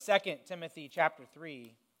2 Timothy chapter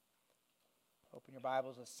 3. Open your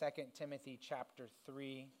Bibles to 2 Timothy chapter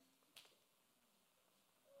 3.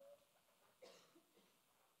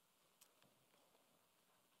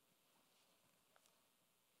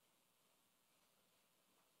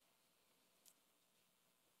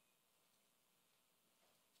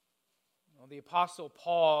 Well, the Apostle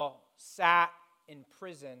Paul sat in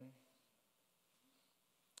prison.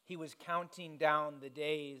 He was counting down the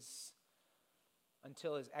days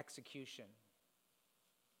until his execution.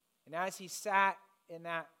 And as he sat in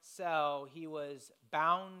that cell, he was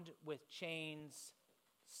bound with chains,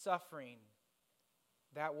 suffering.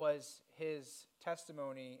 That was his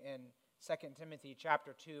testimony in 2 Timothy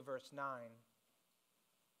chapter 2, verse 9.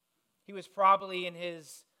 He was probably in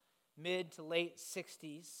his mid to late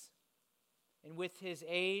 60s. And with his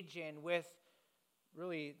age and with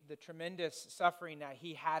really the tremendous suffering that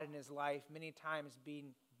he had in his life, many times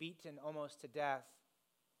being beaten almost to death,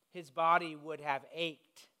 his body would have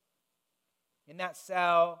ached. In that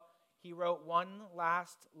cell, he wrote one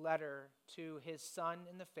last letter to his son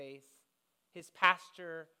in the faith, his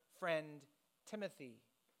pastor friend Timothy.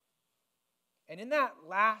 And in that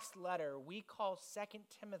last letter we call 2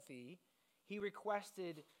 Timothy, he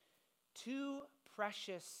requested two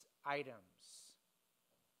precious items.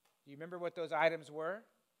 Do you remember what those items were?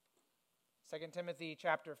 2 Timothy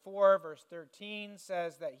chapter 4, verse 13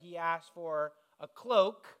 says that he asked for a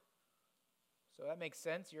cloak. So that makes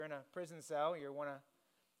sense. You're in a prison cell. You want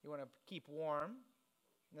to keep warm.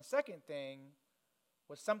 And the second thing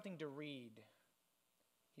was something to read.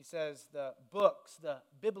 He says the books, the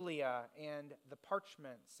Biblia, and the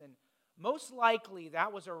parchments. And most likely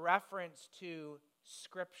that was a reference to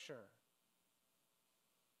Scripture.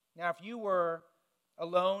 Now, if you were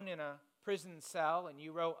alone in a prison cell and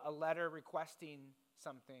you wrote a letter requesting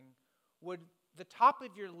something, would the top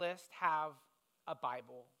of your list have a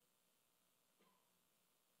Bible?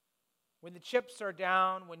 When the chips are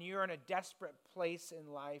down, when you're in a desperate place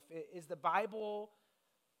in life, is the Bible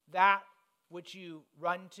that which you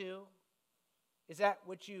run to? Is that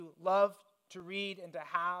what you love to read and to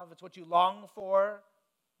have? It's what you long for?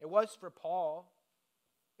 It was for Paul.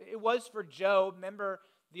 It was for Job. Remember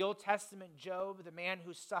the Old Testament Job, the man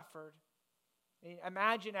who suffered.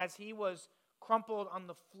 Imagine as he was crumpled on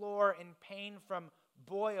the floor in pain from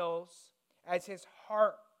boils, as his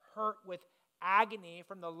heart hurt with agony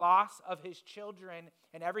from the loss of his children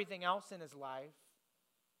and everything else in his life.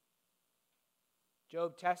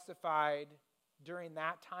 Job testified during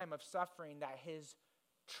that time of suffering that his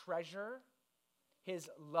treasure, his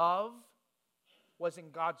love, was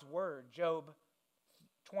in God's word. Job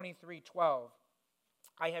 23:12.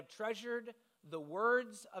 I have treasured the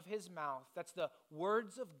words of his mouth, that's the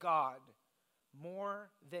words of God,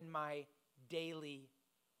 more than my daily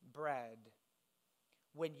bread.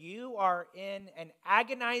 When you are in an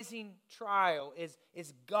agonizing trial,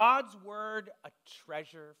 is God's word a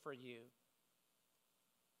treasure for you?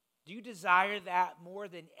 Do you desire that more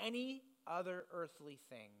than any other earthly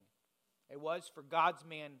thing? It was for God's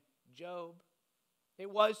man Job.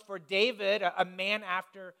 It was for David, a man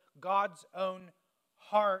after God's own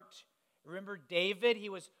heart. Remember David, he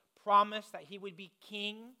was promised that he would be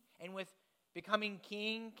king, and with becoming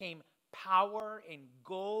king came power and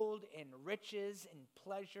gold and riches and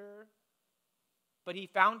pleasure. But he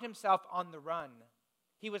found himself on the run.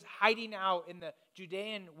 He was hiding out in the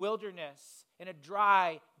Judean wilderness, in a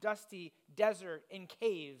dry, dusty desert, in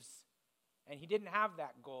caves. And he didn't have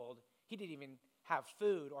that gold. He didn't even have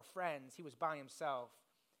food or friends. He was by himself.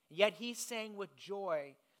 Yet he sang with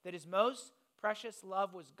joy that his most precious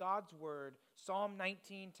love was God's word. Psalm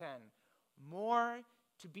 19:10. More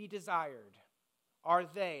to be desired are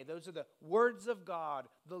they, those are the words of God,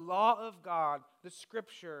 the law of God, the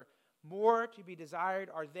Scripture. More to be desired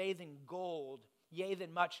are they than gold, yea,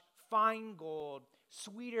 than much fine gold,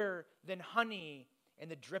 sweeter than honey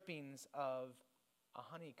and the drippings of a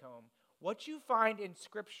honeycomb. What you find in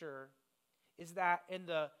Scripture is that in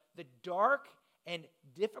the dark and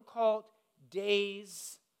difficult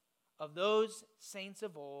days of those saints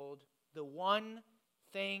of old, the one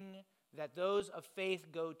thing that those of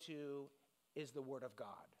faith go to is the Word of God.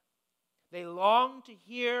 They long to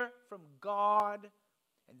hear from God,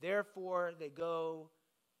 and therefore they go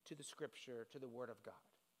to the Scripture, to the Word of God.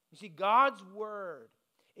 You see, God's Word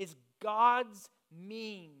is God's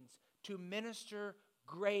means to minister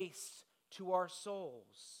grace to our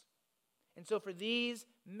souls. And so for these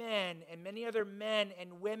men and many other men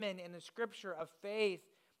and women in the Scripture of faith,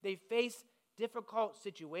 they faced difficult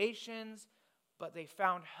situations, but they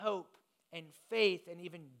found hope and faith and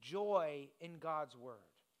even joy in God's Word.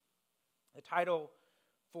 The title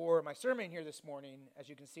for my sermon here this morning, as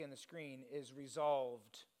you can see on the screen, is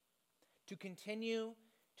resolved to continue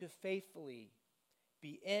to faithfully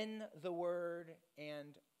be in the Word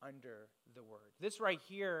and under the Word. This right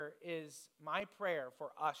here is my prayer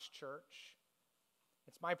for us, church.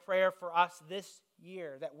 It's my prayer for us this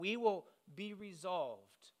year that we will be resolved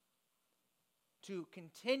to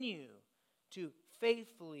continue to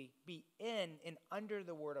faithfully be in and under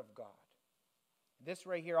the Word of God. This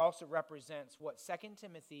right here also represents what 2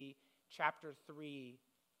 Timothy chapter 3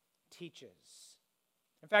 teaches.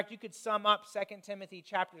 In fact, you could sum up 2 Timothy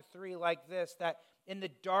chapter 3 like this, that in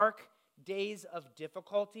the dark days of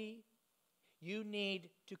difficulty, you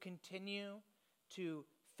need to continue to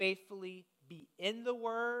faithfully be in the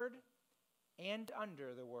Word and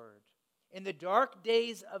under the Word. In the dark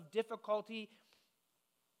days of difficulty,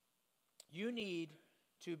 you need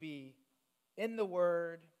to be in the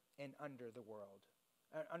Word and under the Word.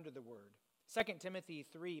 2 Timothy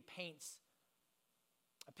 3 paints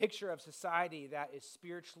a picture of society that is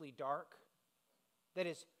spiritually dark, that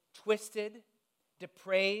is twisted,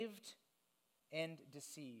 depraved, and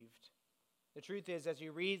deceived. The truth is, as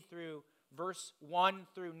you read through verse 1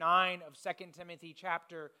 through 9 of 2 Timothy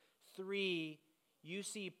chapter 3, you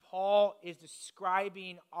see Paul is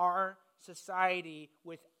describing our society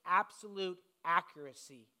with absolute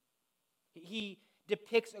accuracy. He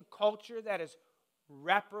depicts a culture that is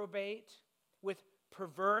reprobate, with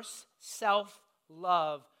perverse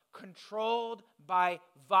self-love, controlled by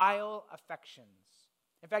vile affections.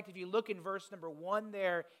 In fact, if you look in verse number 1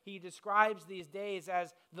 there, he describes these days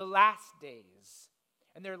as the last days.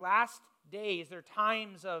 And their last days, their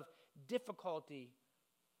times of difficulty.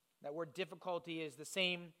 That word difficulty is the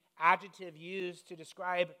same adjective used to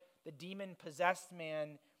describe the demon-possessed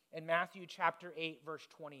man in Matthew chapter 8, verse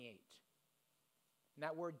 28. And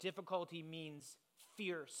that word difficulty means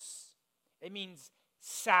fierce. It means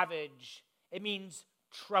savage. It means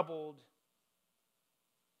troubled.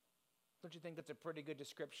 Don't you think that's a pretty good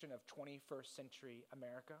description of 21st century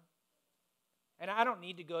America? And I don't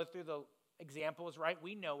need to go through the examples, right?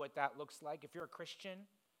 We know what that looks like. If you're a Christian,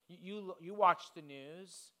 you watch the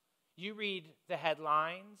news, you read the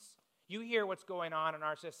headlines, you hear what's going on in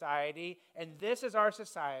our society, and this is our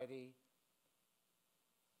society.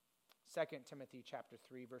 2 Timothy chapter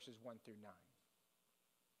 3, verses 1 through 9.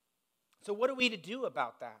 So what are we to do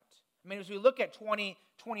about that? I mean, as we look at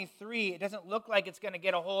 2023, it doesn't look like it's going to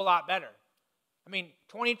get a whole lot better. I mean,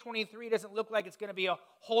 2023 doesn't look like it's going to be a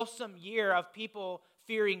wholesome year of people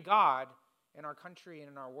fearing God in our country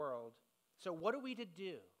and in our world. So what are we to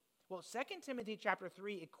do? Well, 2 Timothy chapter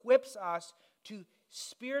 3 equips us to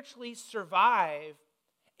spiritually survive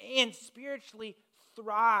and spiritually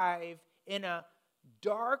thrive in a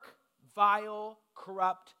dark, vile,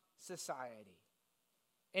 corrupt society.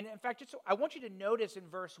 And in fact, I want you to notice in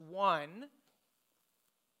verse 1,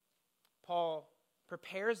 Paul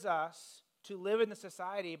prepares us to live in the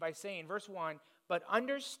society by saying, verse 1, but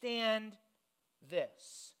understand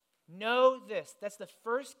this. Know this. That's the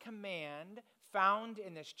first command found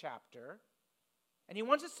in this chapter. And he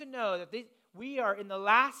wants us to know that we are in the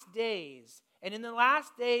last days. And in the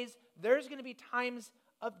last days, there's going to be times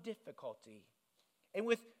of difficulty. And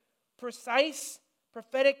with precise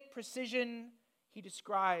prophetic precision, he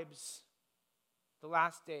describes the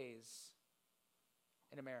last days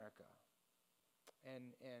in America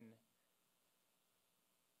and in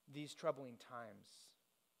these troubling times.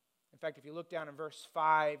 In fact, if you look down in verse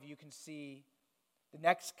 5, you can see the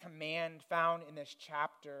next command found in this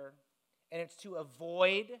chapter, and it's to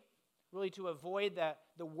avoid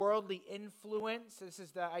the worldly influence. This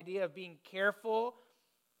is the idea of being careful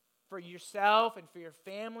for yourself and for your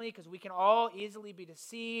family, because we can all easily be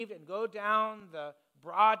deceived and go down the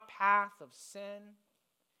broad path of sin.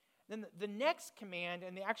 Then the next command,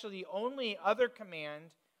 and actually the only other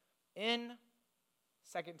command in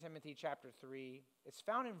 2 Timothy chapter 3, is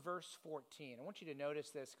found in verse 14. I want you to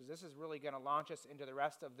notice this, because this is really going to launch us into the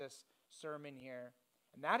rest of this sermon here.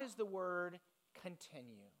 And that is the word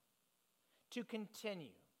continue. To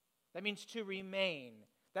continue. That means to remain.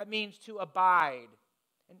 That means to abide.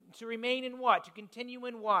 And to remain in what? To continue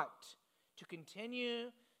in what? To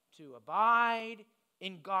continue to abide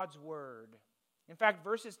in God's word. In fact,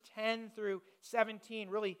 verses 10 through 17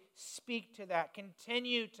 really speak to that.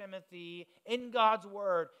 Continue, Timothy, in God's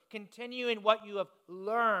word. Continue in what you have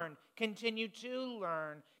learned. Continue to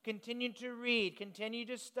learn. Continue to read. Continue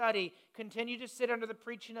to study. Continue to sit under the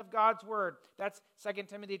preaching of God's word. That's 2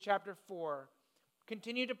 Timothy chapter 4.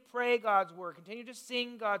 Continue to pray God's word. Continue to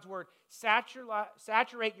sing God's word.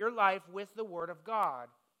 Saturate your life with the word of God.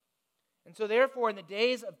 And so therefore, in the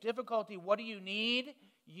days of difficulty, what do you need?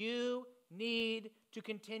 You need to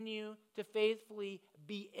continue to faithfully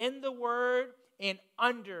be in the Word and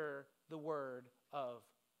under the Word of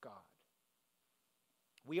God.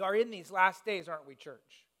 We are in these last days, aren't we,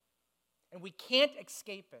 church? And we can't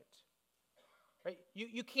escape it. Right?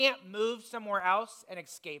 You can't move somewhere else and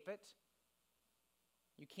escape it.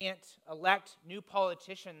 You can't elect new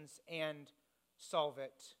politicians and solve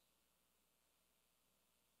it.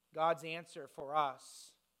 God's answer for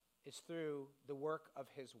us is through the work of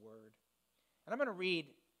His Word. And I'm going to read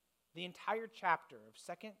the entire chapter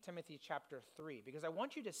of 2 Timothy chapter 3 because I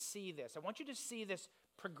want you to see this. I want you to see this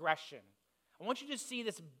progression. I want you to see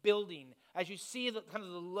this building as you see the kind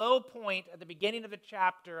of the low point at the beginning of the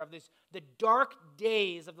chapter of the dark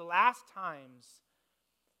days of the last times.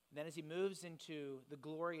 And then as he moves into the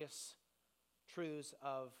glorious truths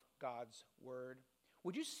of God's Word.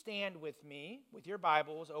 Would you stand with me with your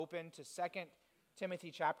Bibles open to 2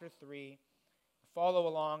 Timothy chapter 3? Follow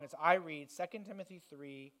along as I read 2 Timothy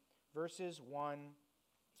 3, verses 1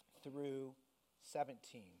 through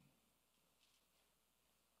 17.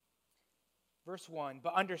 Verse 1,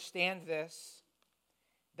 but understand this,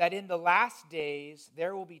 that in the last days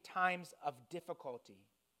there will be times of difficulty.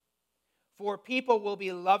 For people will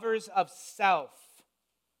be lovers of self.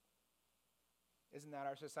 Isn't that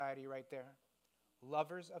our society right there?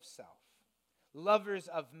 Lovers of self. Lovers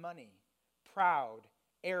of money. Proud,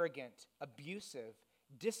 arrogant, abusive,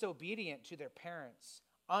 disobedient to their parents,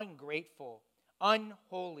 ungrateful,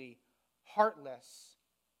 unholy, heartless,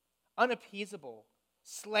 unappeasable,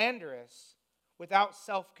 slanderous, without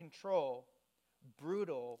self-control,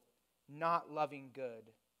 brutal, not loving good,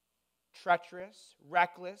 treacherous,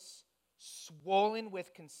 reckless, swollen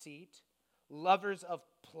with conceit, lovers of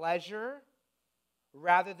pleasure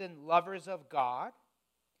rather than lovers of God,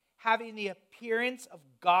 having the appearance of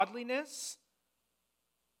godliness,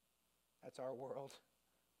 that's our world,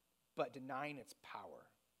 but denying its power.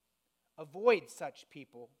 Avoid such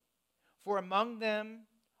people, for among them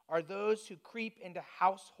are those who creep into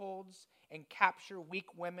households and capture weak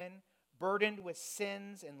women, burdened with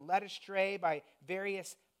sins and led astray by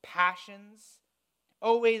various passions,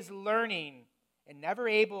 always learning and never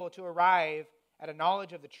able to arrive at a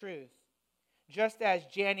knowledge of the truth. Just as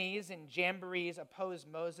Jannes and Jambres opposed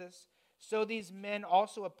Moses, so these men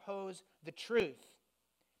also oppose the truth.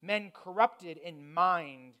 Men corrupted in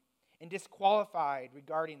mind and disqualified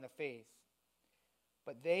regarding the faith.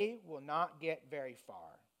 But they will not get very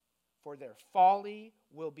far, for their folly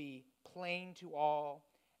will be plain to all,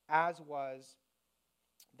 as was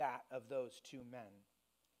that of those two men.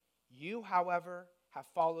 You, however, have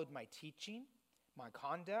followed my teaching, my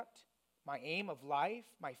conduct, my aim of life,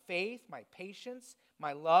 my faith, my patience,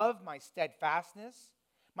 my love, my steadfastness,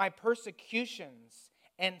 my persecutions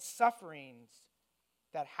and sufferings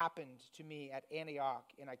that happened to me at Antioch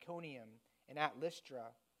and Iconium and at Lystra,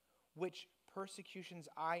 which persecutions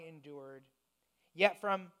I endured. Yet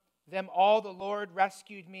from them all the Lord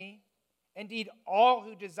rescued me. Indeed, all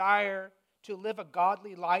who desire to live a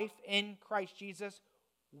godly life in Christ Jesus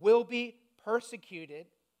will be persecuted,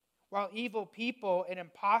 while evil people and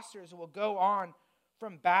impostors will go on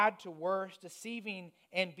from bad to worse, deceiving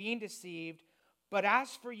and being deceived. But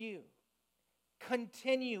as for you,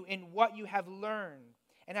 continue in what you have learned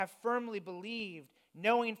and have firmly believed,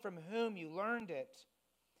 knowing from whom you learned it,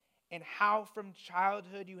 and how from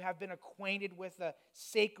childhood you have been acquainted with the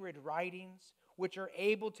sacred writings, which are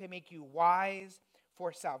able to make you wise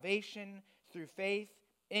for salvation through faith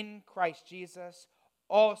in Christ Jesus.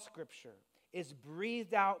 All Scripture is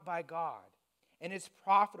breathed out by God and is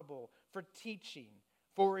profitable for teaching,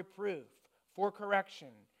 for reproof, for correction,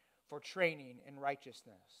 for training in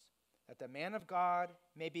righteousness, that the man of God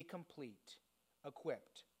may be complete,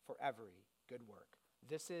 equipped for every good work.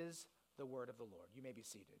 This is the word of the Lord. You may be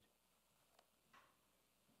seated.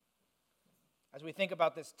 As we think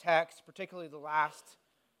about this text, particularly the last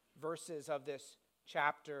verses of this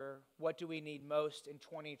chapter, what do we need most in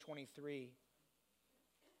 2023?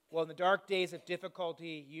 Well, in the dark days of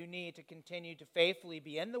difficulty, you need to continue to faithfully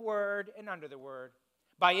be in the Word and under the Word.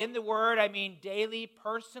 By in the Word, I mean daily,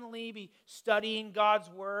 personally be studying God's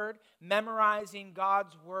Word, memorizing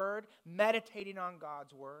God's Word, meditating on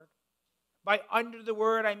God's Word. By under the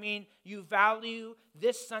Word, I mean you value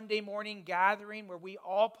this Sunday morning gathering where we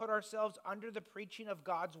all put ourselves under the preaching of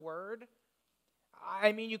God's Word.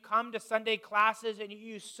 I mean you come to Sunday classes and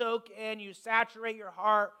you soak in, you saturate your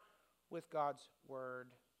heart with God's Word.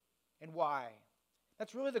 And why?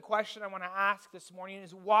 That's really the question I want to ask this morning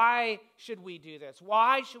is why should we do this?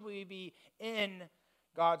 Why should we be in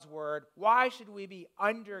God's Word? Why should we be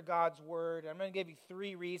under God's Word? I'm going to give you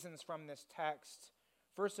 3 reasons from this text.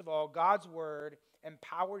 First of all, God's Word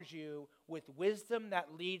empowers you with wisdom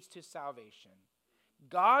that leads to salvation.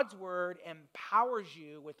 God's word empowers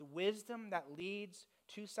you with wisdom that leads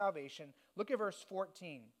to salvation. Look at verse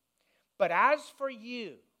 14. But as for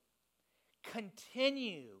you,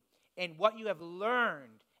 continue in what you have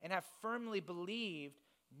learned and have firmly believed,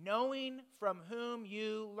 knowing from whom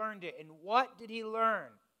you learned it. And what did he learn?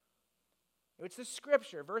 It's the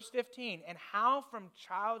scripture, verse 15. And how from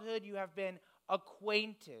childhood you have been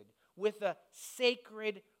acquainted with the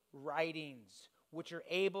sacred writings, which are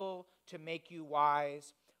able to make you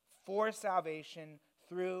wise for salvation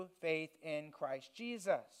through faith in Christ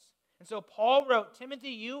Jesus. And so Paul wrote,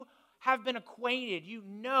 Timothy, you have been acquainted,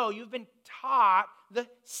 you've been taught the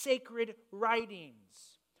sacred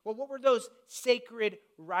writings. Well, what were those sacred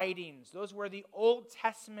writings? Those were the Old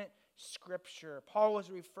Testament scripture. Paul was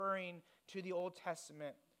referring to the Old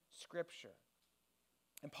Testament scripture.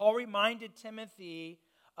 And Paul reminded Timothy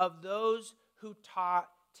of those who taught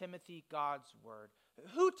Timothy God's word.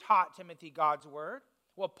 Who taught Timothy God's word?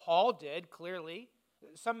 Well, Paul did, clearly.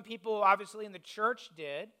 Some people, obviously, in the church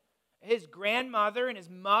did. His grandmother and his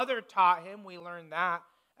mother taught him. We learned that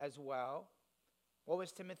as well. What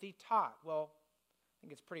was Timothy taught? Well, I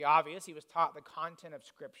think it's pretty obvious. He was taught the content of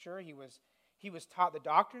Scripture. He was taught the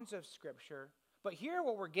doctrines of Scripture. But here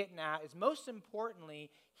what we're getting at is, most importantly,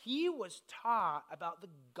 he was taught about the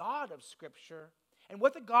God of Scripture and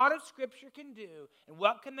what the God of Scripture can do. And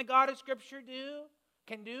what can the God of Scripture do?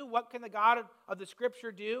 What can the God of the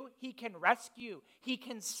Scripture do? He can rescue. He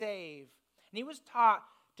can save. And he was taught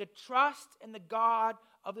to trust in the God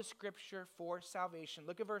of the Scripture for salvation.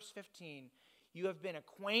 Look at verse 15. You have been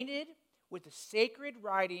acquainted with the sacred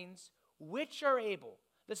writings, which are able.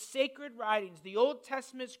 The sacred writings, the Old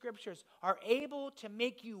Testament scriptures, are able to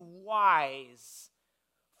make you wise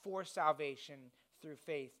for salvation through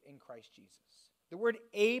faith in Christ Jesus. The word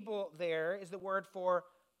able there is the word for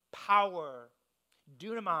power,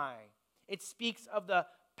 dunamai. It speaks of the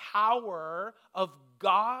power of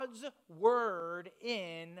God's word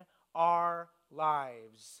in our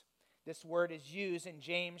lives. This word is used in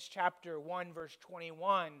James chapter 1, verse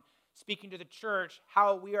 21, speaking to the church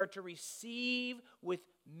how we are to receive with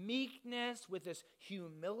meekness, with this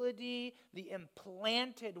humility, the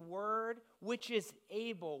implanted word, which is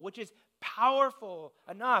able, which is powerful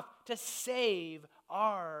enough to save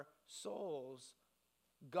our souls.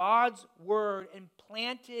 God's word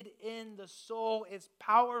implanted in the soul is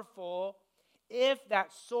powerful if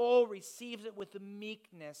that soul receives it with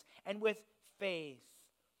meekness and with faith.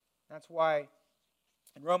 That's why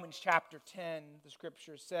in Romans chapter 10, the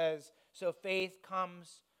scripture says, so faith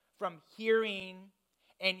comes from hearing,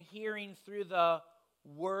 and hearing through the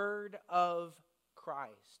word of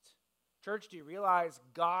Christ. Church, do you realize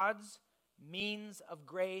God's means of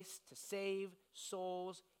grace to save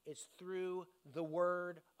souls is through the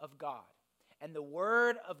word of God? And the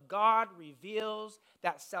word of God reveals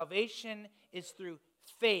that salvation is through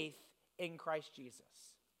faith in Christ Jesus.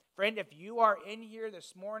 Friend, if you are in here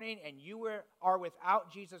this morning and you are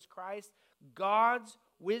without Jesus Christ, God's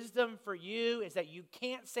wisdom for you is that you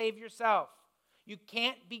can't save yourself. You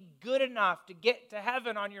can't be good enough to get to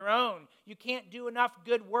heaven on your own. You can't do enough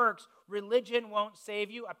good works. Religion won't save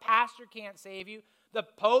you. A pastor can't save you. The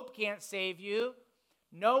Pope can't save you.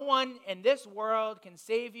 No one in this world can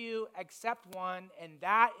save you except one, and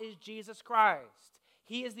that is Jesus Christ.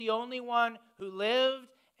 He is the only one who lived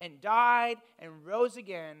and died and rose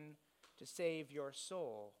again to save your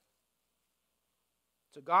soul.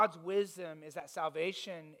 So God's wisdom is that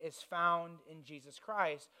salvation is found in Jesus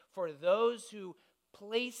Christ for those who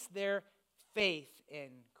place their faith in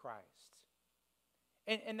Christ.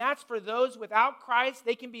 And that's for those without Christ,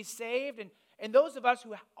 they can be saved. And those of us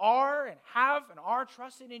who are and have and are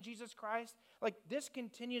trusted in Jesus Christ, like this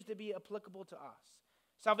continues to be applicable to us.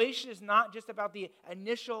 Salvation is not just about the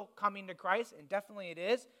initial coming to Christ, and definitely it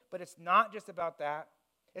is, but it's not just about that.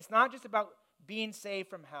 It's not just about being saved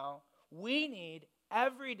from hell. We need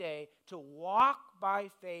every day to walk by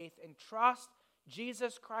faith and trust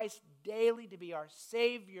Jesus Christ daily to be our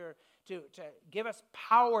Savior, to give us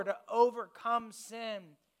power to overcome sin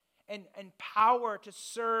and power to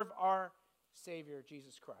serve our Savior,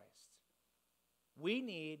 Jesus Christ. We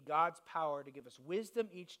need God's power to give us wisdom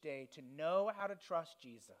each day to know how to trust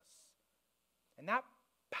Jesus. And that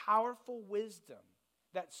powerful wisdom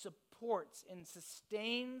that supports and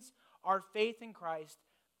sustains our faith in Christ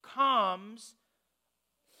comes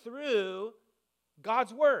through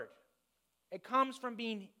God's Word. It comes from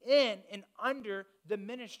being in and under the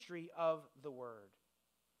ministry of the Word.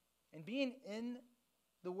 And being in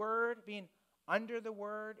the Word, being under the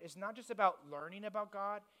Word is not just about learning about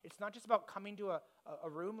God. It's not just about coming to a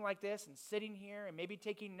room like this and sitting here and maybe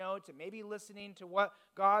taking notes and maybe listening to what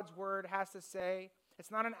God's Word has to say. It's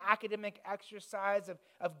not an academic exercise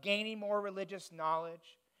of gaining more religious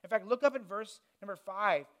knowledge. In fact, look up in verse number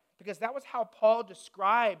 5, because that was how Paul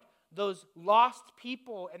described those lost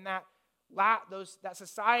people in that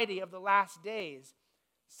society of the last days.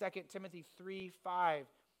 2 Timothy 3:5.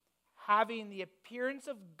 Having the appearance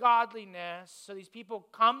of godliness, so these people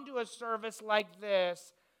come to a service like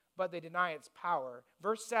this, but they deny its power.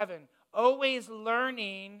 Verse 7, always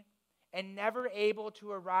learning and never able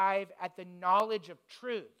to arrive at the knowledge of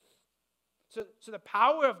truth. So the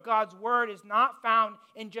power of God's word is not found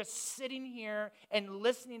in just sitting here and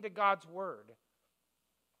listening to God's word.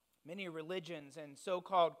 Many religions and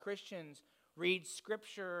so-called Christians read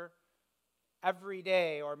Scripture every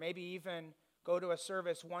day, or maybe even go to a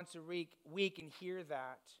service once a week and hear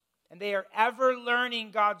that. And they are ever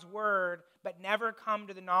learning God's word, but never come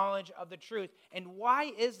to the knowledge of the truth. And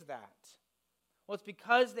why is that? Well, it's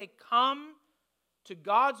because they come to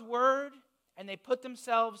God's word and they put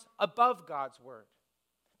themselves above God's word.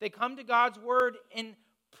 They come to God's word in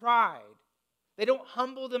pride. They don't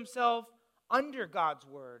humble themselves under God's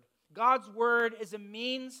word. God's word is a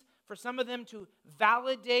means for some of them to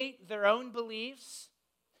validate their own beliefs,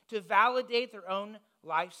 to validate their own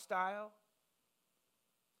lifestyle.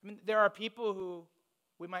 I mean, there are people who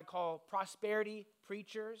we might call prosperity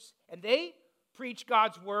preachers, and they preach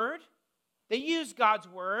God's word. They use God's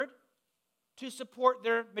word to support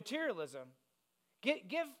their materialism.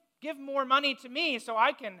 Give more money to me so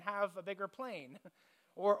I can have a bigger plane.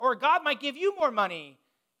 Or God might give you more money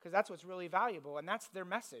because that's what's really valuable, and that's their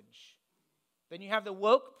message. Then you have the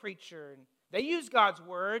woke preacher, and they use God's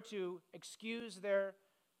word to excuse their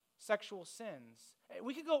sexual sins.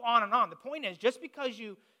 We could go on and on. The point is, just because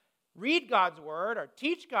you read God's word or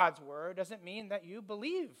teach God's word doesn't mean that you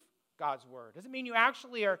believe God's word. Doesn't mean you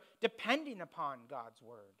actually are depending upon God's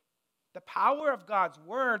word. The power of God's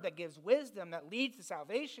word that gives wisdom, that leads to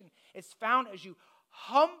salvation, is found as you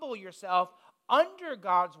humble yourself under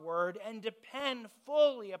God's word and depend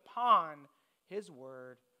fully upon his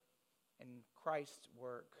word and Christ's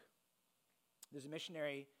work.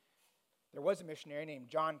 There was a missionary named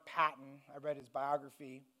John Paton. I read his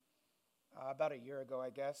biography about a year ago, I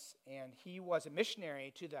guess, and he was a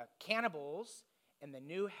missionary to the cannibals in the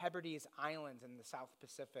New Hebrides Islands in the South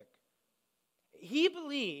Pacific. He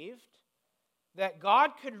believed that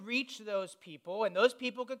God could reach those people, and those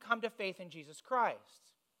people could come to faith in Jesus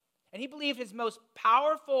Christ. And he believed his most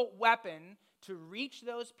powerful weapon to reach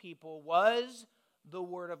those people was the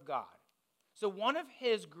Word of God. So one of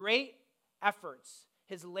his great efforts,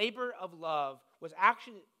 his labor of love, was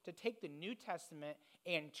actually to take the New Testament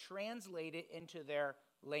and translate it into their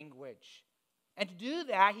language. And to do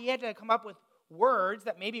that, he had to come up with words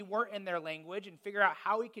that maybe weren't in their language and figure out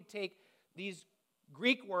how he could take these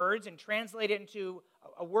Greek words and translate it into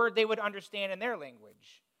a word they would understand in their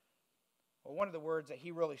language. Well, one of the words that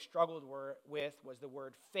he really struggled with was the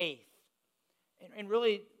word faith. And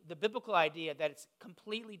really the biblical idea that it's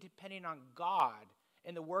completely depending on God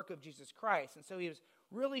and the work of Jesus Christ. And so he was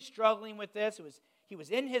really struggling with this. He was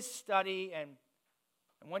in his study, and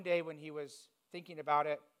one day when he was thinking about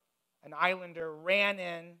it, an islander ran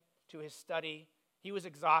in to his study. He was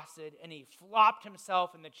exhausted, and he flopped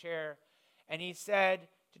himself in the chair, and he said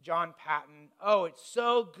to John Paton, "Oh, it's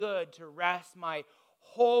so good to rest my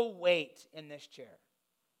whole weight in this chair."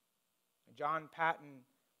 And John Paton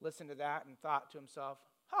listened to that and thought to himself,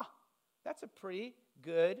 that's a pretty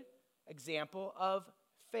good example of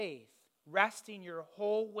faith, resting your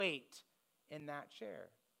whole weight in that chair.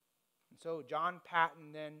 And so John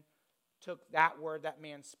Paton then took that word that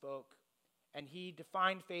man spoke, and he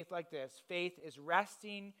defined faith like this: faith is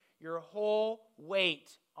resting your whole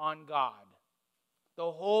weight on God.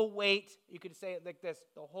 The whole weight, you could say it like this,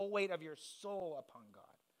 the whole weight of your soul upon God.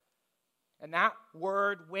 And that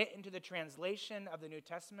word went into the translation of the New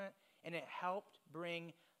Testament, and it helped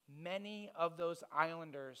bring many of those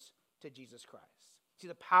islanders to Jesus Christ. See,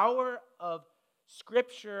 the power of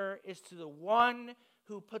Scripture is to the one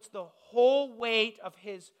who puts the whole weight of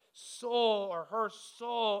his soul or her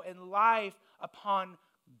soul and life upon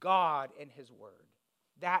God and his word.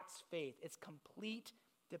 That's faith. It's complete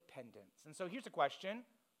dependence. And so here's a question.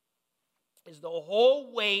 Is the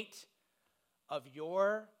whole weight of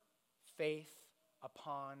your faith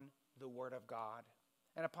upon the Word of God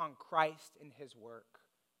and upon Christ and his work?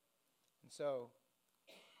 And so,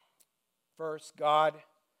 first, God's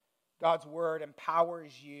Word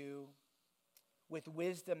empowers you with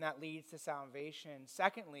wisdom that leads to salvation.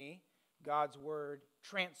 Secondly, God's word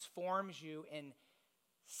transforms you in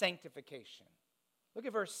sanctification. Look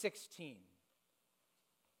at verse 16.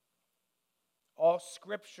 All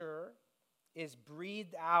Scripture is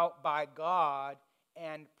breathed out by God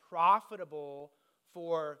and profitable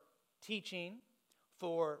for teaching,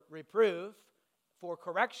 for reproof, for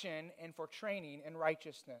correction, and for training in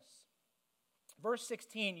righteousness. Verse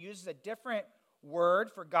 16 uses a different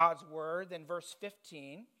word for God's word than verse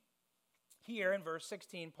 15. Here in verse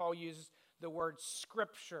 16, Paul uses the word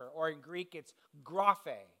Scripture, or in Greek it's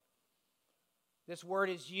graphe. This word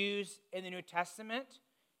is used in the New Testament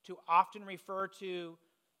to often refer to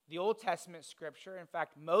the Old Testament Scripture. In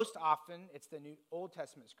fact, most often it's the Old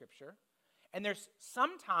Testament Scripture. And there's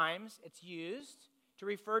sometimes it's used to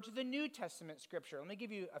refer to the New Testament Scripture. Let me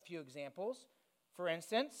give you a few examples. For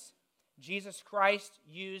instance, Jesus Christ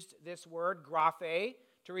used this word, graphe,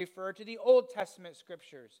 to refer to the Old Testament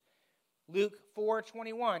Scriptures. Luke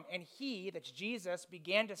 4:21, and he, that's Jesus,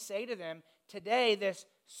 began to say to them, today this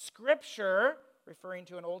Scripture, referring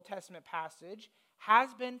to an Old Testament passage,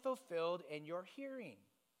 has been fulfilled in your hearing.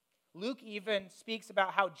 Luke even speaks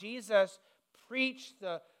about how Jesus preached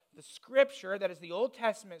the Scripture, that is the Old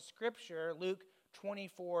Testament Scripture, Luke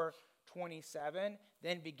 24:27,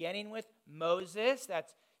 then beginning with Moses,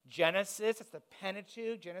 that's Genesis, that's the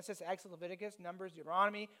Pentateuch, Genesis, Exodus, Leviticus, Numbers,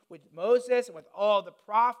 Deuteronomy, with Moses and with all the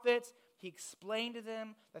prophets. He explained to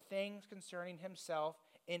them the things concerning himself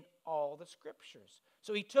in all the Scriptures.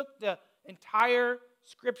 So he took the entire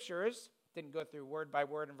Scriptures, didn't go through word by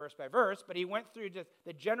word and verse by verse, but he went through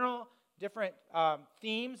the general different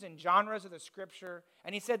themes and genres of the Scripture,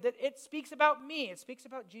 and he said that it speaks about me, it speaks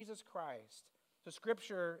about Jesus Christ. So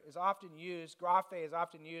Scripture is often used, graphe is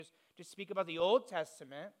often used to speak about the Old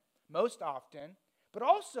Testament, most often, but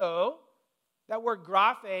also that word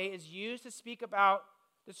graphe is used to speak about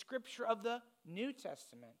the Scripture of the New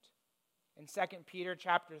Testament. In 2 Peter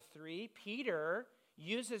chapter 3, Peter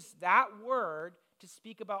uses that word to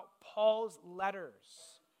speak about Paul's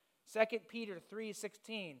letters. 2 Peter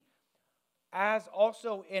 3:16, as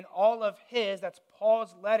also in all of his, that's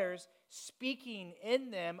Paul's letters, speaking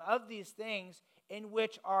in them of these things in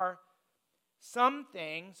which are some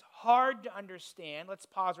things hard to understand. Let's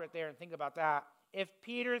pause right there and think about that. If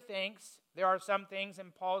Peter thinks there are some things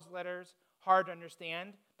in Paul's letters hard to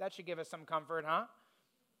understand, that should give us some comfort, huh?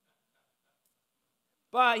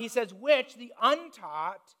 But he says, which the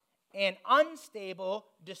untaught and unstable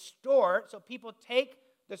distort. So people take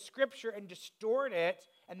the Scripture and distort it.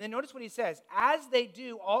 And then notice what he says, as they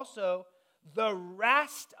do also the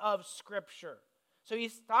rest of Scripture. So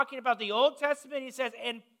he's talking about the Old Testament. He says,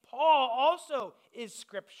 and Paul also is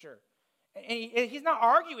Scripture. And he's not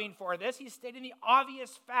arguing for this. He's stating the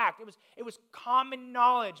obvious fact. It was common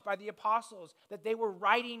knowledge by the apostles that they were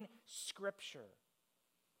writing Scripture.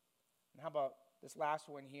 And how about this last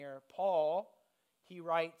one here? Paul, he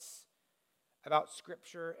writes about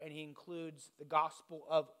Scripture, and he includes the Gospel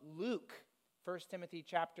of Luke. 1 Timothy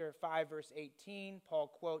chapter 5, verse 18, Paul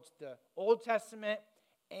quotes the Old Testament,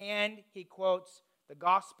 and he quotes the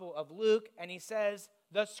Gospel of Luke, and he says,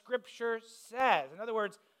 the Scripture says. In other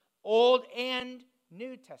words, Old and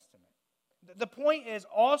New Testament. The point is,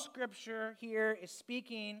 all Scripture here is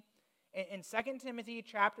speaking in 2 Timothy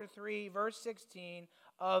chapter 3, verse 16,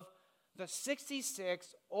 of the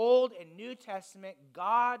 66 Old and New Testament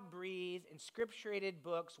God-breathed and scripturated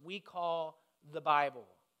books we call the Bible.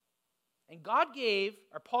 And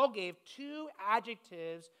Paul gave two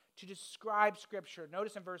adjectives to describe Scripture.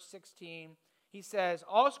 Notice in verse 16, he says,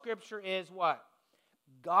 all Scripture is what?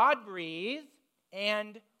 God-breathed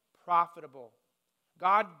and profitable.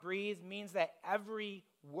 God-breathed means that every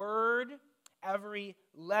word, every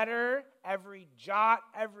letter, every jot,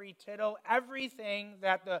 every tittle, everything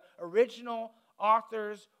that the original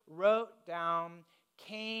authors wrote down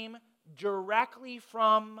came directly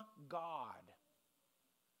from God.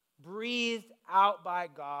 Breathed out by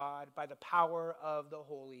God by the power of the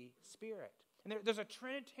Holy Spirit. And there's a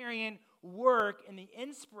Trinitarian work in the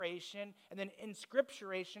inspiration and then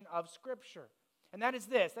inscripturation of Scripture. And that is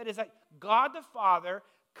this. That is that God the Father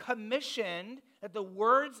commissioned that the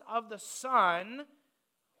words of the Son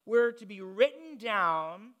were to be written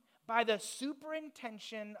down by the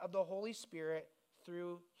superintention of the Holy Spirit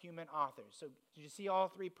through human authors. So did you see all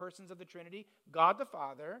three persons of the Trinity? God the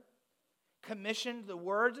Father commissioned the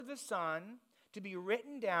words of the Son to be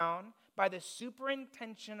written down by the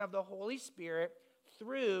superintention of the Holy Spirit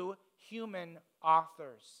through human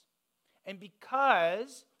authors. And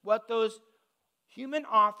because what those human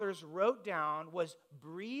authors wrote down was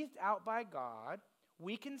breathed out by God,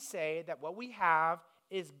 we can say that what we have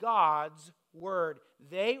is God's word.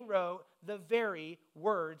 They wrote the very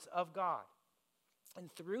words of God.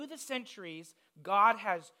 And through the centuries, God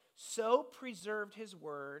has so preserved his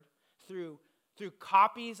word through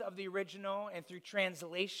copies of the original and through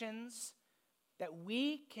translations that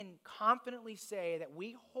we can confidently say that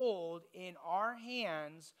we hold in our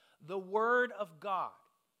hands the word of God.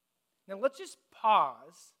 Now let's just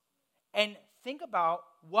pause and think about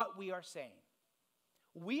what we are saying.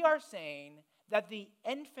 We are saying that the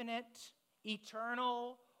infinite,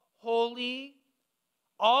 eternal, holy,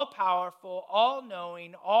 all-powerful,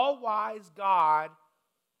 all-knowing, all-wise God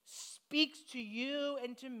speaks to you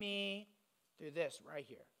and to me through this right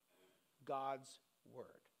here, God's word.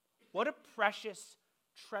 What a precious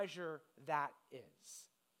treasure that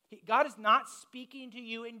is. God is not speaking to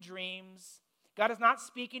you in dreams. God is not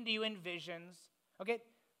speaking to you in visions. Okay,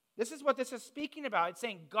 this is what this is speaking about. It's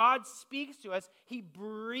saying God speaks to us. He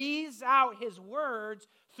breathes out his words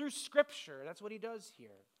through Scripture. That's what he does here.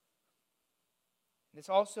 This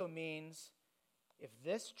also means if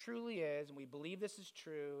this truly is, and we believe this is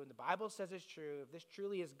true, and the Bible says it's true, if this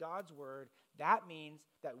truly is God's word, that means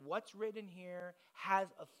that what's written here has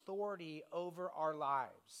authority over our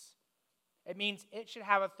lives. It means it should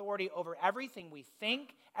have authority over everything we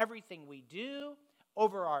think, everything we do,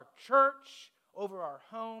 over our church, over our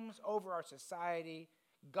homes, over our society.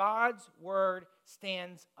 God's word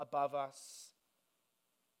stands above us.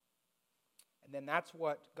 And then that's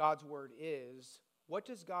what God's word is. What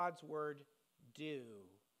does God's word do?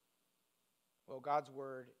 Well, God's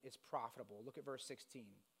word is profitable. Look at verse 16.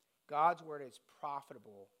 God's word is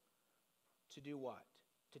profitable to do what?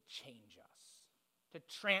 To change us, to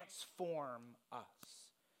transform us,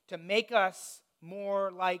 to make us more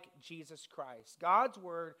like Jesus Christ. God's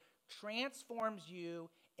word transforms you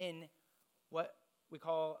in what we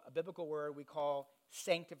call, a biblical word we call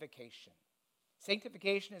sanctification.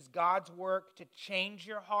 Sanctification is God's work to change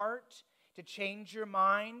your heart, to change your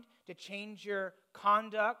mind, to change your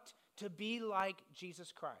conduct, to be like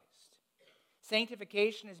Jesus Christ.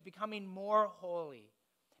 Sanctification is becoming more holy,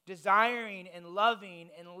 desiring and loving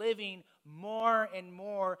and living more and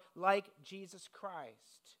more like Jesus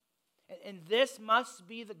Christ. And this must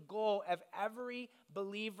be the goal of every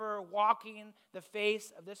believer walking the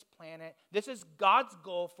face of this planet. This is God's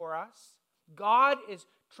goal for us. God is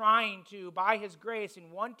trying to, by his grace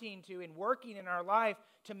and wanting to and working in our life,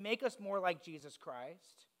 to make us more like Jesus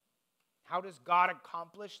Christ. How does God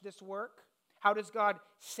accomplish this work? How does God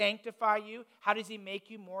sanctify you? How does he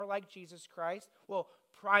make you more like Jesus Christ? Well,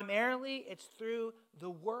 primarily it's through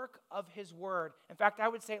the work of his word. In fact, I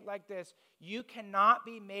would say it like this: you cannot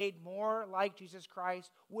be made more like Jesus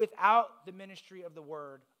Christ without the ministry of the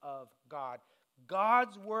word of God.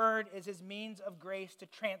 God's word is his means of grace to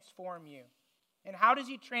transform you. And how does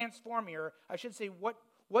he transform you? Or I should say,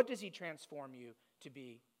 what does he transform you to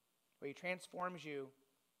be? Well, he transforms you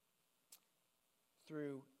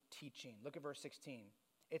through teaching. Look at verse 16.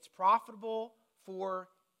 It's profitable for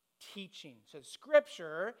teaching. So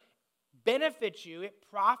Scripture benefits you, it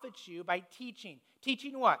profits you by teaching.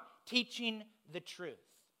 Teaching what? Teaching the truth.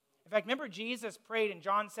 In fact, remember Jesus prayed in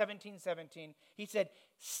John 17:17. He said,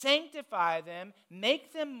 sanctify them,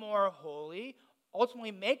 make them more holy,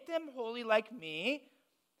 ultimately make them holy like me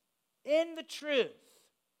in the truth.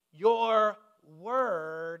 Your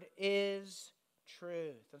word is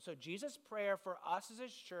truth. And so Jesus' prayer for us as a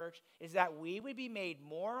church is that we would be made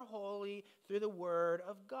more holy through the word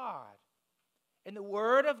of God. And the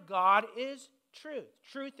word of God is truth.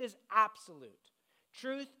 Truth is absolute.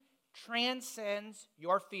 Truth transcends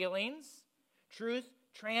your feelings. Truth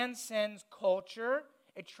transcends culture.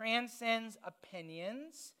 It transcends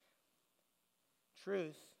opinions.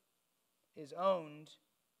 Truth is owned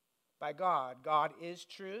by God. God is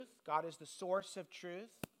truth. God is the source of truth.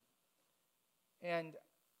 And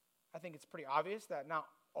I think it's pretty obvious that not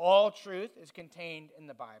all truth is contained in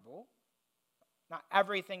the Bible. Not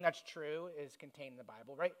everything that's true is contained in the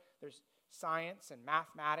Bible, right? There's science and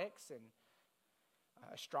mathematics and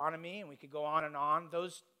astronomy, and we could go on and on.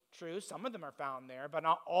 Those truths, some of them are found there, but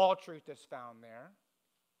not all truth is found there.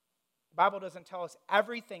 The Bible doesn't tell us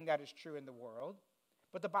everything that is true in the world,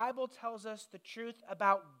 but the Bible tells us the truth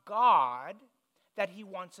about God that he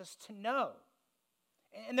wants us to know.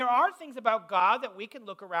 And there are things about God that we can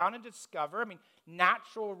look around and discover. I mean,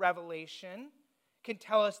 natural revelation can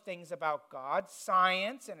tell us things about God.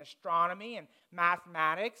 Science and astronomy and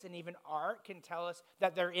mathematics and even art can tell us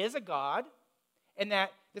that there is a God and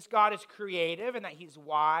that this God is creative and that he's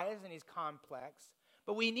wise and he's complex.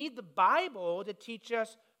 But we need the Bible to teach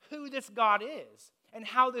us who this God is and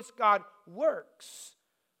how this God works.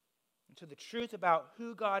 And so the truth about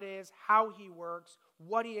who God is, how he works,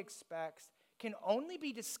 what he expects, can only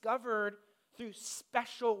be discovered through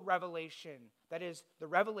special revelation. That is, the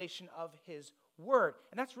revelation of his word.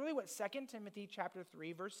 And that's really what 2 Timothy chapter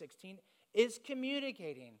 3, verse 16 is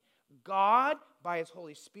communicating. God, by his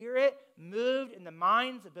Holy Spirit, moved in the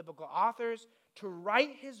minds of biblical authors to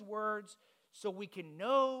write his words so we can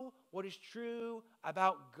know what is true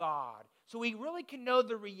about God. So we really can know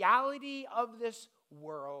the reality of this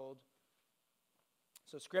world.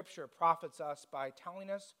 So Scripture profits us by telling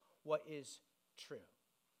us what is true.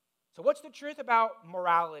 So what's the truth about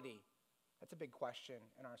morality? That's a big question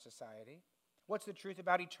in our society. What's the truth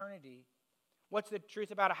about eternity? What's the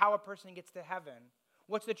truth about how a person gets to heaven?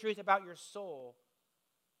 What's the truth about your soul?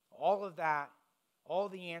 All of that, all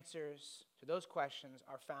the answers to those questions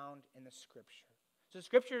are found in the Scripture. So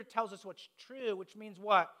Scripture tells us what's true, which means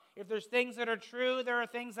what? If there's things that are true, there are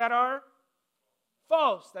things that are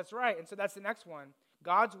false. That's right. And so that's the next one.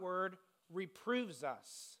 God's word reproves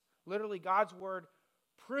us. Literally, God's word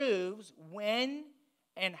proves when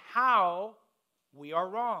and how we are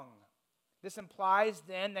wrong. This implies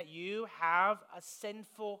then that you have a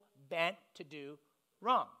sinful bent to do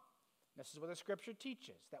wrong. This is what the Scripture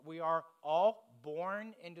teaches, that we are all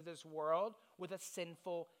born into this world with a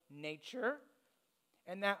sinful nature,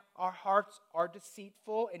 and that our hearts are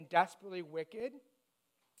deceitful and desperately wicked.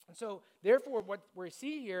 And so, therefore, what we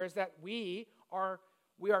see here is that we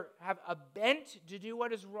have a bent to do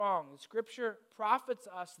what is wrong. The Scripture profits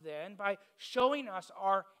us then by showing us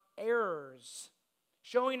our errors,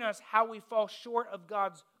 showing us how we fall short of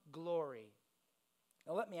God's glory.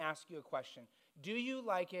 Now, let me ask you a question. Do you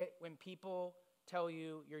like it when people tell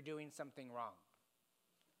you you're doing something wrong?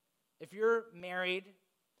 If you're married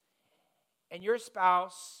and your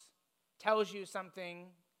spouse tells you something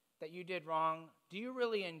that you did wrong, do you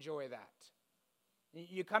really enjoy that?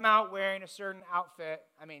 You come out wearing a certain outfit.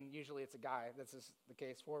 I mean, usually it's a guy. This is the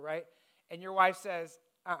case for, right? And your wife says,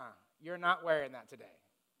 you're not wearing that today.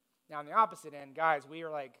 Now, on the opposite end, guys, we are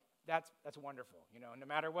like, that's wonderful. No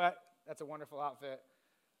matter what, that's a wonderful outfit.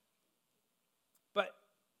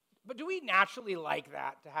 But do we naturally like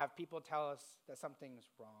that, to have people tell us that something's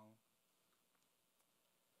wrong?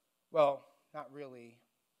 Well, not really.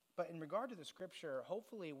 But in regard to the Scripture,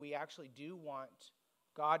 hopefully we actually do want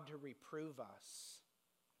God to reprove us.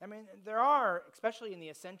 I mean, there are, especially in the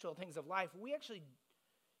essential things of life, we actually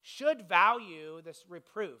should value this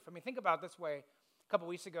reproof. I mean, think about it this way. A couple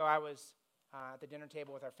weeks ago, I was at the dinner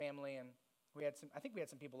table with our family, and I think we had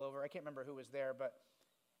some people over. I can't remember who was there, but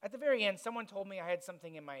at the very end, someone told me I had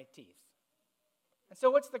something in my teeth. And so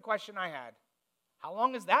what's the question I had? How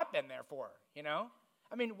long has that been there for,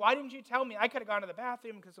 I mean, why didn't you tell me? I could have gone to the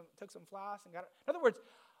bathroom, took some floss, and got it. In other words,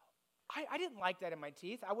 I didn't like that in my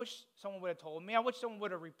teeth. I wish someone would have told me. I wish someone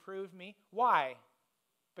would have reproved me. Why?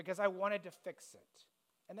 Because I wanted to fix it.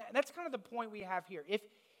 And that's kind of the point we have here.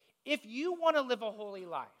 If you want to live a holy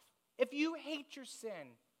life, if you hate your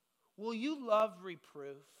sin, will you love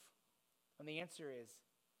reproof? And the answer is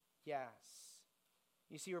yes.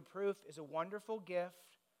 You see, reproof is a wonderful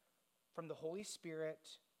gift from the Holy Spirit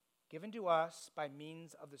given to us by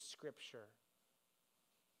means of the Scripture.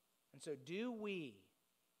 And so do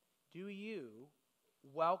you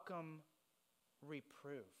welcome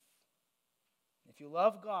reproof? If you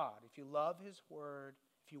love God, if you love His Word,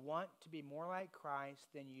 if you want to be more like Christ,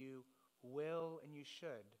 then you will and you should.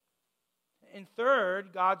 And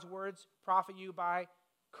third, God's words profit you by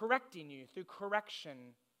correcting you through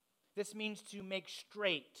correction. This means to make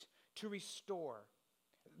straight, to restore.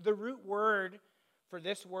 The root word for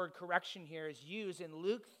this word correction here is used in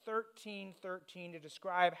Luke 13:13 to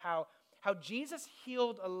describe how Jesus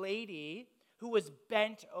healed a lady who was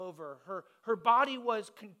bent over. Her body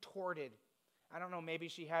was contorted. I don't know, maybe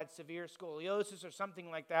she had severe scoliosis or something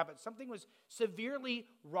like that, but something was severely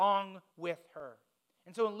wrong with her.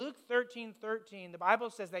 And so in Luke 13:13, the Bible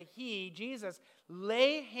says that Jesus,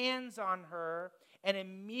 lay hands on her, and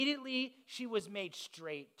immediately she was made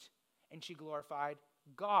straight, and she glorified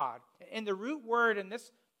God. And the root word in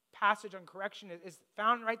this passage on correction is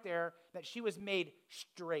found right there, that she was made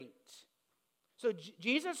straight. So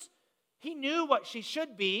Jesus, He knew what she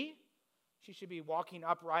should be. She should be walking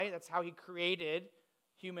upright. That's how He created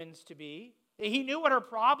humans to be. He knew what her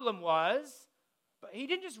problem was, but He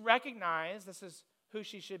didn't just recognize this is who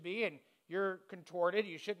she should be, and you're contorted,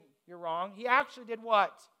 you're wrong. He actually did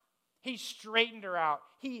what? He straightened her out.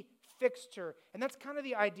 He fixed her. And that's kind of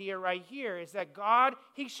the idea right here, is that God,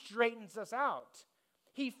 He straightens us out.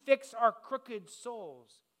 He fixed our crooked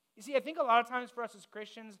souls. You see, I think a lot of times for us as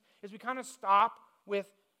Christians is we kind of stop with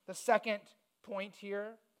the second point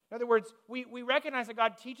here. In other words, we recognize that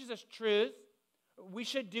God teaches us truth. we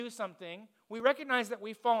should do something. We recognize that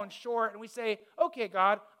we've fallen short, and we say, okay,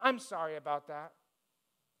 God, I'm sorry about that.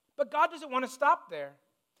 But God doesn't want to stop there.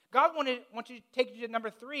 God wants to take you to number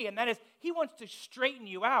 3, and that is he wants to straighten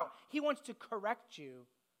you out. He wants to correct you.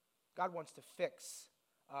 God wants to fix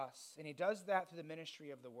us, and he does that through the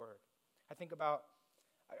ministry of the word. I think about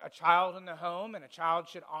a child in the home, and a child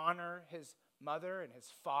should honor his mother and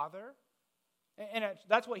his father. And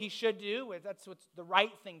that's what he should do. That's what's the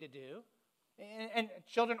right thing to do. And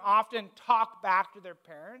children often talk back to their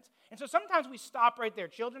parents. And so sometimes we stop right there.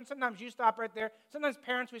 Children, sometimes you stop right there. Sometimes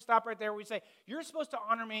parents, we stop right there. We say, you're supposed to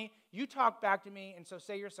honor me. You talk back to me. And so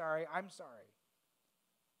say you're sorry. I'm sorry.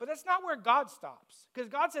 But that's not where God stops. Because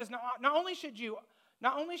God says not only should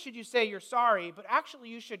you say you're sorry, but actually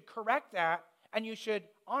you should correct that and you should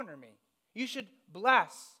honor me. You should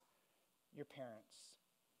bless your parents.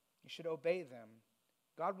 You should obey them.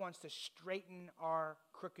 God wants to straighten our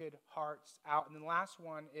crooked hearts out. And then the last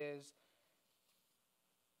one is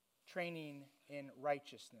training in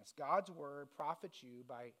righteousness. God's word profits you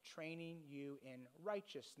by training you in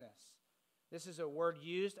righteousness. This is a word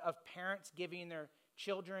used of parents giving their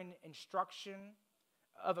children instruction,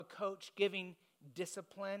 of a coach giving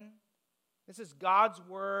discipline. This is God's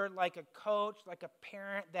word like a coach, like a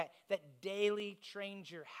parent that daily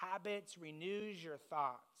trains your habits, renews your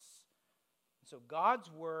thoughts. So God's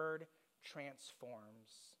word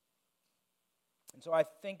transforms. And so I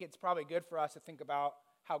think it's probably good for us to think about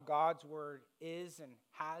how God's word is and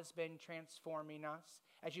has been transforming us.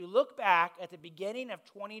 As you look back at the beginning of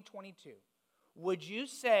 2022, would you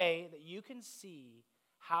say that you can see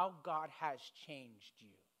how God has changed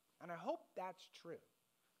you? And I hope that's true.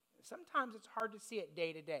 Sometimes it's hard to see it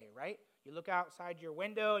day to day, right? You look outside your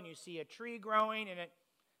window and you see a tree growing and it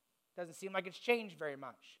doesn't seem like it's changed very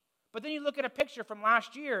much. But then you look at a picture from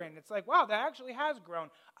last year and it's like, wow, that actually has grown.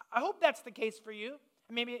 I hope that's the case for you.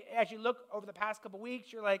 And maybe as you look over the past couple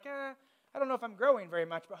weeks, you're like, I don't know if I'm growing very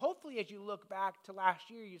much. But hopefully as you look back to last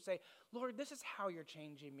year, you say, Lord, this is how you're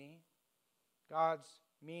changing me. God's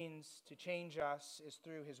means to change us is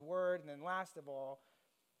through his word. And then last of all,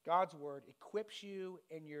 God's word equips you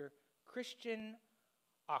in your Christian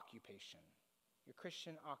occupation. Your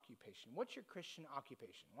Christian occupation. What's your Christian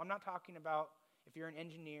occupation? Well, I'm not talking about if you're an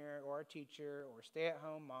engineer or a teacher or a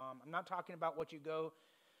stay-at-home mom. I'm not talking about what you go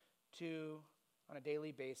to on a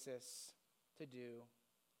daily basis to do.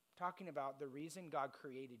 I'm talking about the reason God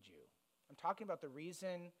created you. I'm talking about the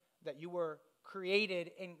reason that you were created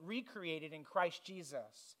and recreated in Christ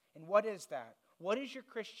Jesus. And what is that? What is your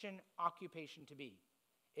Christian occupation to be?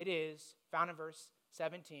 It is, found in verse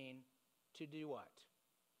 17, to do what?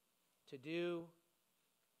 To do,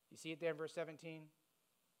 you see it there in verse 17?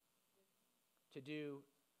 To do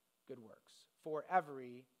good works. For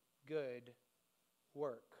every good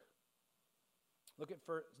work. Look at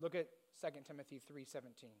 2 Timothy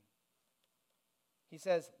 3:17. He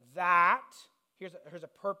says that, here's a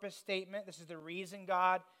purpose statement. This is the reason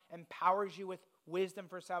God empowers you with wisdom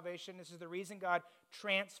for salvation. This is the reason God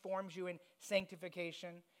transforms you in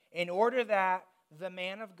sanctification, in order that the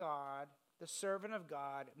man of God, the servant of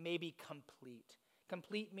God, may be complete.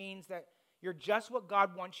 Complete means that you're just what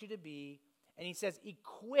God wants you to be. And he says,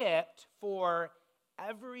 equipped for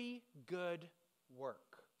every good work.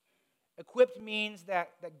 Equipped means that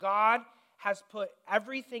God has put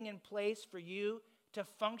everything in place for you to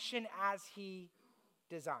function as he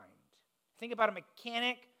designed. Think about a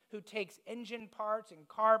mechanic who takes engine parts and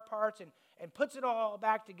car parts and puts it all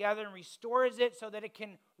back together and restores it so that it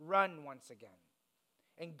can run once again.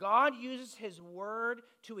 And God uses his word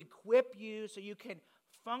to equip you so you can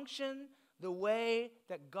function the way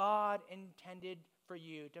that God intended for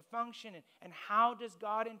you to function. And how does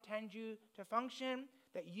God intend you to function?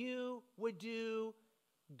 That you would do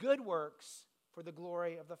good works for the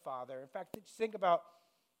glory of the Father. In fact, just think about,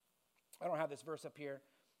 I don't have this verse up here,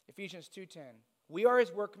 Ephesians 2:10. We are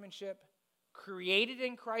his workmanship, created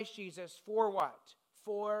in Christ Jesus for what?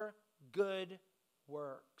 For good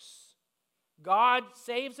works. God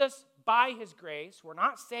saves us by his grace. We're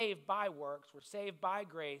not saved by works. We're saved by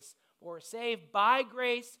grace. We're saved by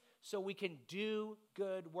grace so we can do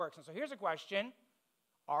good works. And so here's a question.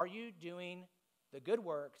 Are you doing the good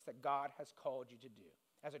works that God has called you to do?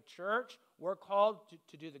 As a church, we're called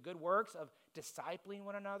to do the good works of discipling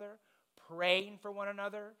one another, praying for one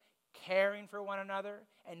another, caring for one another,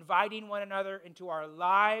 inviting one another into our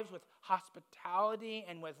lives with hospitality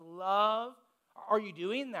and with love. Are you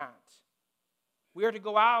doing that? We are to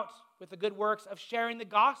go out with the good works of sharing the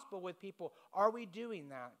gospel with people. Are we doing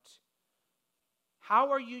that?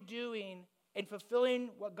 How are you doing in fulfilling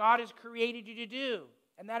what God has created you to do?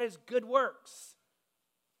 And that is good works.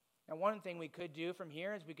 Now, one thing we could do from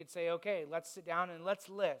here is we could say, okay, let's sit down and let's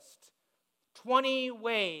list 20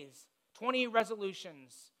 ways, 20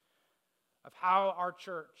 resolutions of how our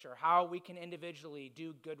church or how we can individually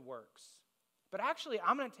do good works. But actually,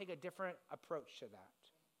 I'm going to take a different approach to that.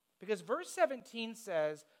 Because verse 17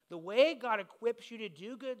 says, the way God equips you to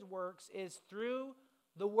do good works is through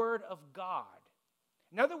the word of God.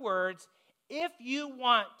 In other words, if you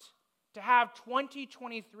want to have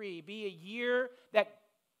 2023 be a year that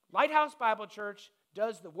Lighthouse Bible Church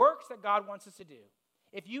does the works that God wants us to do,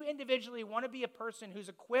 if you individually want to be a person who's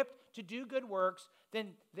equipped to do good works, then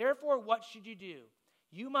therefore what should you do?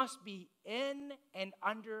 You must be in and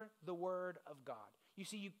under the Word of God. You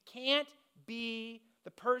see, you can't be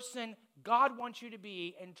the person God wants you to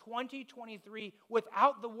be in 2023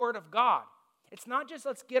 without the Word of God. It's not just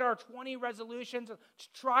let's get our 20 resolutions to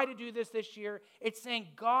try to do this year. It's saying,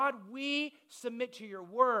 God, we submit to your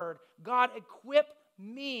Word. God, equip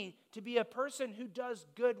me to be a person who does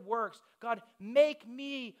good works. God, make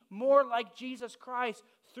me more like Jesus Christ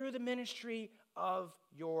through the ministry of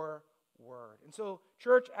your word. And so,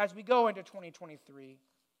 church, as we go into 2023,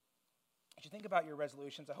 as you think about your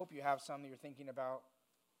resolutions, I hope you have some that you're thinking about.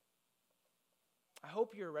 I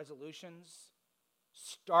hope your resolutions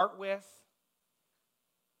start with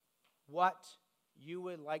what you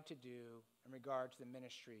would like to do in regard to the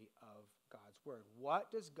ministry of God's word.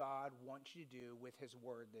 What does God want you to do with his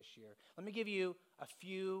word this year? Let me give you a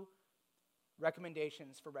few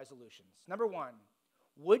recommendations for resolutions. Number one,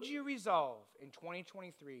 would you resolve in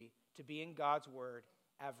 2023 to be in God's word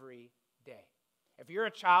every day? If you're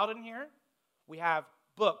a child in here, we have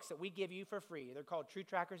books that we give you for free. They're called True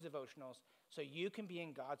Trackers Devotionals, so you can be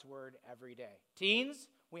in God's word every day. Teens,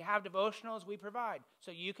 we have devotionals we provide,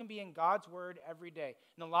 so you can be in God's word every day.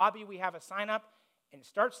 In the lobby, we have a sign up, and it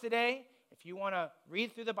starts today. If you want to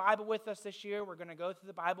read through the Bible with us this year, we're going to go through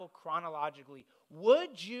the Bible chronologically.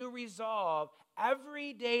 Would you resolve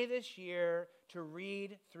every day this year to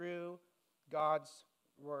read through God's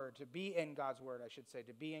word, to be in God's word, I should say,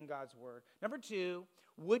 to be in God's word? Number two,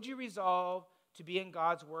 would you resolve to be in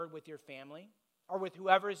God's word with your family or with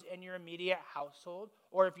whoever's in your immediate household?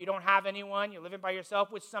 Or if you don't have anyone, you're living by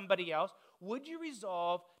yourself, with somebody else, would you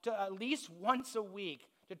resolve to at least once a week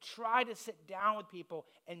to try to sit down with people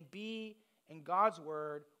and be in God's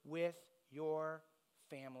word with your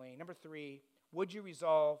family? Number three, would you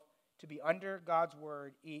resolve to be under God's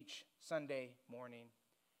word each Sunday morning?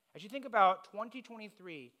 As you think about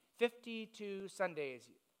 2023, 52 Sundays.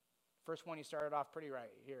 First one, you started off pretty right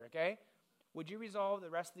here, okay? Would you resolve the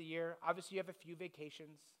rest of the year? Obviously, you have a few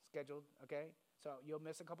vacations scheduled, okay? So you'll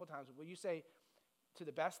miss a couple times. Will you say, to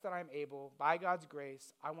the best that I'm able, by God's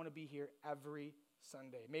grace, I want to be here every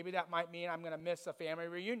Sunday? Maybe that might mean I'm going to miss a family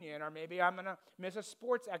reunion, or maybe I'm going to miss a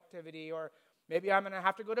sports activity, or maybe I'm going to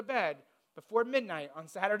have to go to bed before midnight on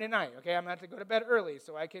Saturday night, okay? I'm going to have to go to bed early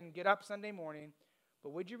so I can get up Sunday morning.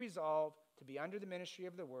 But would you resolve to be under the ministry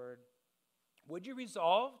of the Word? Would you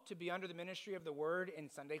resolve to be under the ministry of the Word in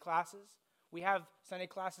Sunday classes? We have Sunday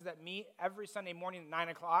classes that meet every Sunday morning at 9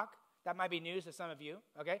 o'clock. That might be news to some of you,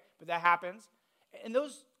 okay? But that happens. And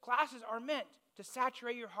those classes are meant to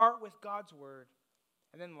saturate your heart with God's Word.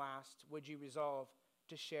 And then last, would you resolve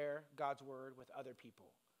to share God's Word with other people?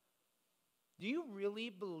 Do you really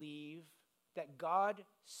believe that God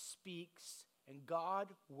speaks and God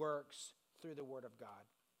works through the Word of God?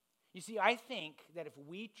 You see, I think that if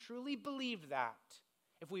we truly believed that,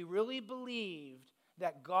 if we really believed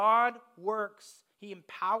that God works, he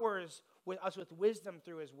empowers us with wisdom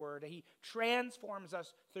through his word, that he transforms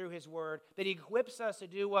us through his word, that he equips us to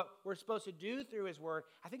do what we're supposed to do through his word,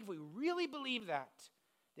 I think if we really believe that,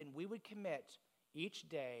 then we would commit each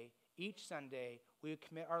day, each Sunday, we would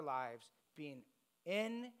commit our lives being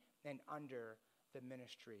in and under the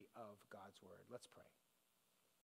ministry of God's word. Let's pray.